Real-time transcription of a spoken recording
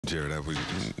Jared,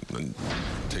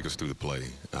 take us through the play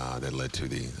that led to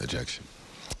the ejection.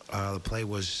 The play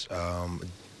was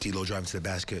D-Lo driving to the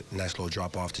basket, nice little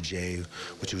drop off to Jay,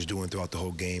 which he was doing throughout the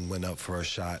whole game, went up for a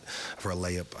shot, for a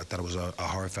layup. I thought it was a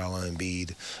hard foul on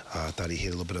Embiid. I thought he hit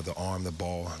a little bit of the arm, the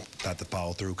ball, thought the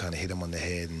follow through kind of hit him on the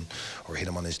head or hit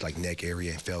him on his neck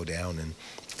area and fell down. And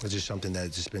it's just something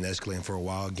that's just been escalating for a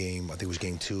while. I think it was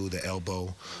game 2, the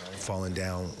elbow falling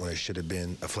down when it should have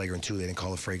been a flagrant 2. They didn't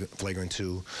call it flagrant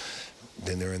 2.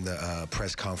 Then they're in the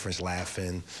press conference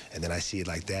laughing, and then I see it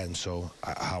like that. And so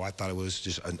how I thought it was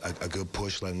just a good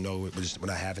push, let them know we're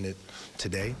not having it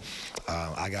today.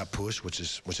 I got pushed, which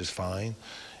is fine.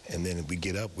 And then we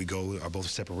get up, we go our both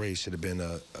separate ways. Should have been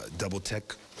a double, if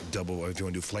you want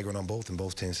to do flagrant on both, and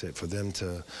both teams said for them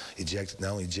to eject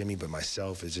not only Jimmy but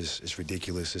myself it's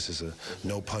ridiculous. This is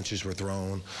no punches were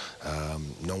thrown,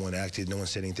 no one acted, no one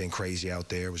said anything crazy out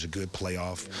there. It was a good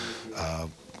playoff.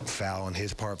 Foul on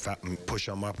his part, push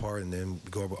on my part, and then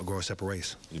go our separate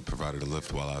ways. You provided a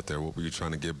lift while out there. What were you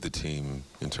trying to give the team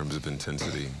in terms of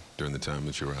intensity during the time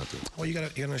that you were out there? Well, you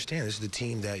gotta understand, this is the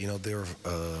team that, they're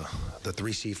the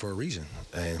 3 seed for a reason.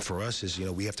 And for us is,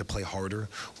 we have to play harder.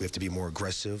 We have to be more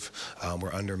aggressive.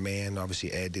 We're undermanned.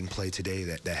 Obviously, Ed didn't play today.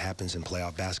 That happens in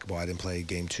playoff basketball. I didn't play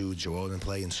game 2. Joel didn't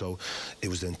play. And so it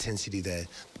was the intensity that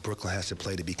Brooklyn has to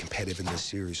play to be competitive in this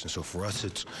series. And so for us,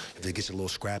 if it gets a little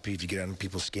scrappy, if you get under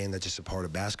people's skin, that's just a part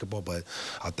of basketball. But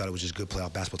I thought it was just good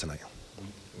playoff basketball tonight.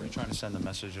 Were you trying to send a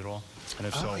message at all? And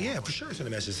if so, yeah, for sure, send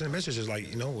a message. Send a message is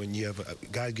like, when you have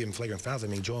guys giving flagrant fouls. I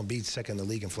mean, Joel Embiid's second in the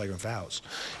league in flagrant fouls.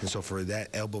 And so for that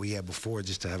elbow he had before,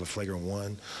 just to have a flagrant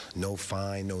 1, no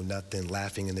fine, no nothing,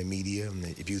 laughing in the media. And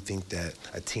if you think that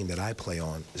a team that I play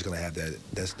on is going to have that,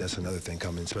 that's another thing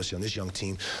coming, especially on this young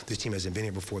team. This team hasn't been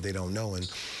here before. They don't know.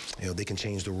 And, they can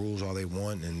change the rules all they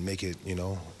want and make it,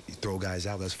 throw guys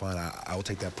out. That's fine. I will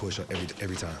take that push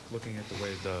every time. Looking at the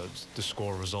way the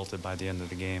score resulted by the end of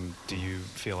the game, do you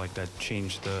feel like that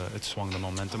changed it swung the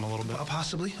momentum a little bit?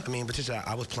 Possibly. I mean, but just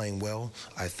I was playing well.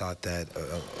 I thought that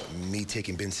me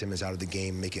taking Ben Simmons out of the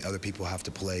game, making other people have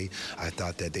to play, I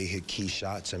thought that they hit key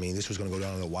shots. I mean, this was going to go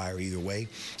down the wire either way.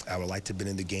 I would like to have been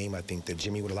in the game. I think that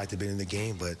Jimmy would have liked to have been in the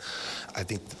game, but I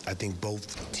think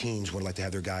both teams would like to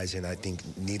have their guys in. I think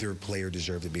neither player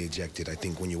deserved to be ejected. I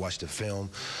think when you watch the film,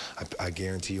 I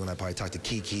guarantee you, and I probably talked to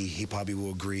Kiki, he probably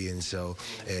will agree, and so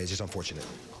it's just unfortunate.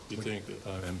 You think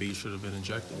Embiid should have been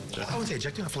ejected? I would say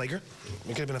ejected, a flagrant. It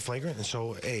could have been a flagrant. And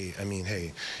so, hey,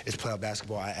 it's playoff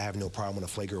basketball. I have no problem with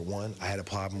a flagrant 1. I had a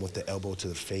problem with the elbow to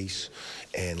the face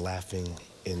and laughing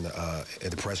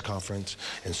at the press conference.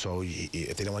 And so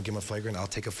if they don't want to give him a flagrant, I'll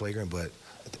take a flagrant. But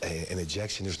an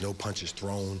ejection, there's no punches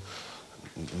thrown.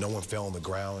 No one fell on the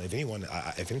ground. If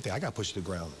anything, I got pushed to the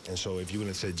ground. And so if you would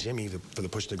have said Jimmy for the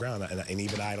push to the ground, and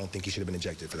even I don't think he should have been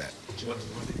ejected for that. What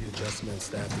are the adjustments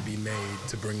that have to be made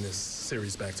to bring this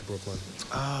series back to Brooklyn?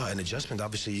 An adjustment,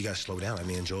 obviously, you got to slow down. I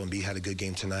mean, Joel Embiid had a good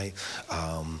game tonight.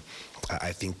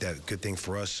 I think that good thing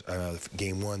for us,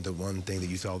 game 1, the one thing that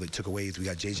you thought that took away is we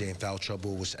got JJ in foul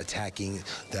trouble, was attacking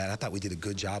that. I thought we did a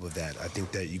good job of that. I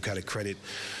think that you got to credit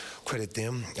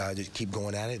them, just keep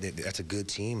going at it. That's a good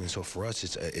team, and so for us,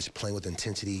 it's playing with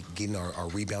intensity, getting our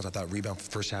rebounds. I thought rebound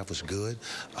first half was good.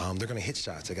 They're going to hit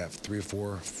shots. They got 3 or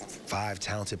 4, 5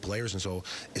 talented players, and so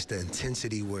it's the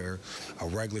intensity where a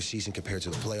regular season compared to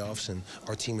the playoffs, and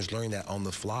our team is learning that on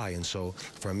the fly. And so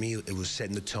for me, it was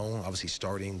setting the tone, obviously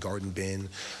starting, guarding Ben,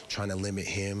 trying to limit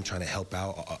him, trying to help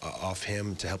out off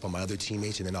him to help on my other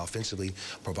teammates, and then offensively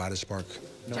provide a spark.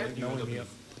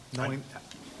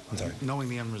 Knowing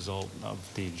the end result of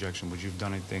the ejection, would you have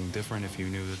done anything different if you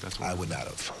knew that that's what I would not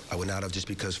have. I would not have, just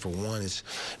because, for one, it's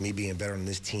me being better on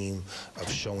this team of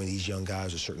showing these young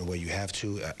guys a certain way you have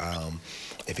to.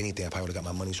 If anything, I probably would have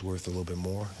got my money's worth a little bit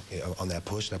more on that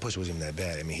push. That push wasn't even that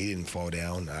bad. I mean, he didn't fall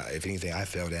down. If anything, I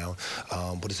fell down.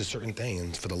 But it's a certain thing,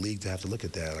 and for the league to have to look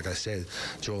at that. Like I said,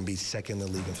 Joel Embiid's second in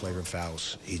the league in flagrant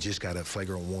fouls. He just got a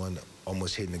flagrant 1,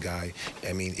 almost hitting the guy.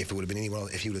 I mean, if it would have been anyone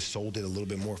else, if he would have sold it a little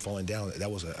bit more, falling down,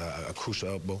 that was a crucial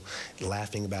elbow.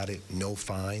 Laughing about it, no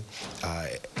fine.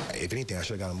 If anything, I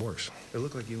should have got him worse. It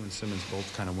looked like you and Simmons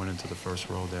both kind of went into the first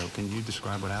row there. Can you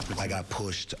describe what happened? I got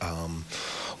pushed from,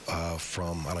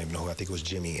 I don't even know who, I think it was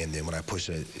Jimmy, and then when I pushed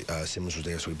it, Simmons was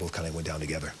there, so we both kind of went down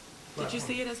together. Did you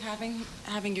see it as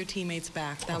having your teammates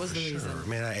back? That was the reason. Sure.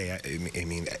 Man, I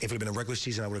mean, if it had been a regular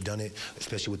season, I would have done it,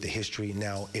 especially with the history.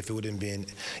 Now, if it would have been,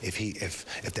 if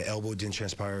the elbow didn't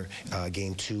transpire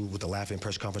game 2 with the laughing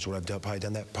press conference, would I have probably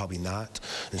done that? Probably not.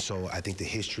 And so I think the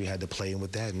history had to play in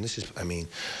with that. And this is, I mean,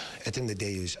 at the end of the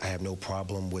day, I have no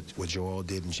problem with what Joel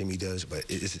did and Jimmy does, but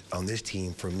it's, on this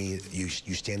team, for me, you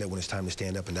stand up when it's time to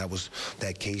stand up, and that was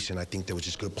that case. And I think there was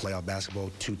just good playoff basketball,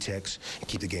 2 techs, and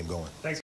keep the game going. Thanks.